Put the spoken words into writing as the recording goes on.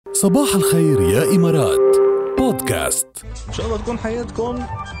صباح الخير يا إمارات بودكاست. إن شاء الله تكون حياتكم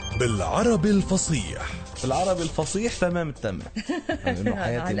بالعربي الفصيح. بالعربي الفصيح تمام التمام. إنه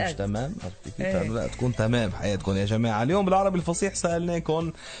حياتي مش تمام، عرفتي كيف؟ لا تكون تمام حياتكم يا جماعة. اليوم بالعربي الفصيح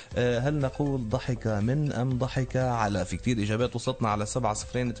سألناكم هل نقول ضحك من أم ضحك على؟ في كتير إجابات وصلتنا على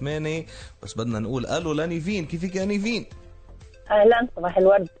 708، بس بدنا نقول ألو لنيفين. كيفك يا نيفين؟ أهلا، صباح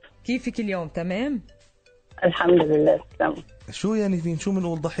الورد. كيفك اليوم؟ تمام الحمد لله تمام. شو يا نيفين، شو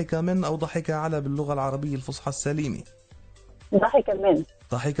بنقول ضحك من أو ضحك على باللغة العربية الفصحى السليمة؟ ضحك من.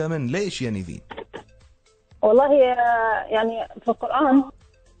 ضحك من، ليش يا نيفين؟ والله يعني في القرآن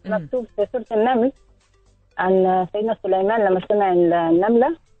مكتوب في سورة النمل عن سيدنا سليمان لما سمع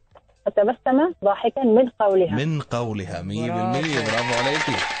النملة فتبسم ضاحكا من قولها. من قولها 100%. برافو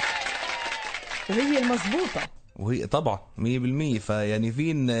عليكي. وهي المضبوطة، وهي طبعا 100%. فيعني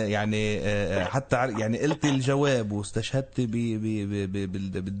فين يعني حتى يعني قلت الجواب واستشهدت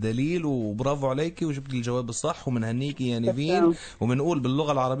بالدليل، وبرافو عليكي وجبت الجواب الصح ومنهنيكي يا نيفين. وبنقول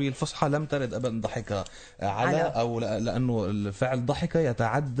باللغة العربية الفصحى لم ترد أبدا ضحك على أو لأنه الفعل ضحك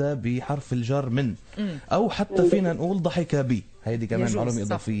يتعدى بحرف الجر من، أو حتى فينا نقول ضحك به. هيدي كمان معلومة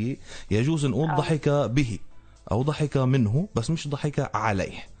إضافية. يجوز نقول ضحك به أو ضحك منه، بس مش ضحك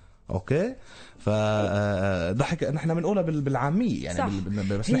عليه. اوكي، فضحك نحن بنقولها بالعاميه يعني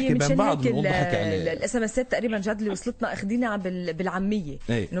بس نحكي بين بعض بنقول ضحك عليه. الاس ام اسات تقريبا جد اللي وصلتنا اخذينها بالعاميه،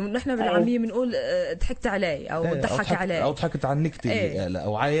 انه نحن بالعاميه أيه. بنقول ضحكت علي او ضحك علي او ضحكت على النكته اللي قالها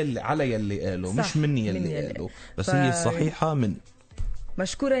او علي اللي قاله، مش مني اللي قاله، بس هي الصحيحه من.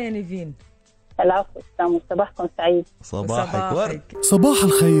 مشكوره يا نيفين. العفو، صباحكم سعيد. صباحك ورد. صباح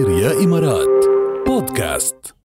الخير يا إمارات بودكاست.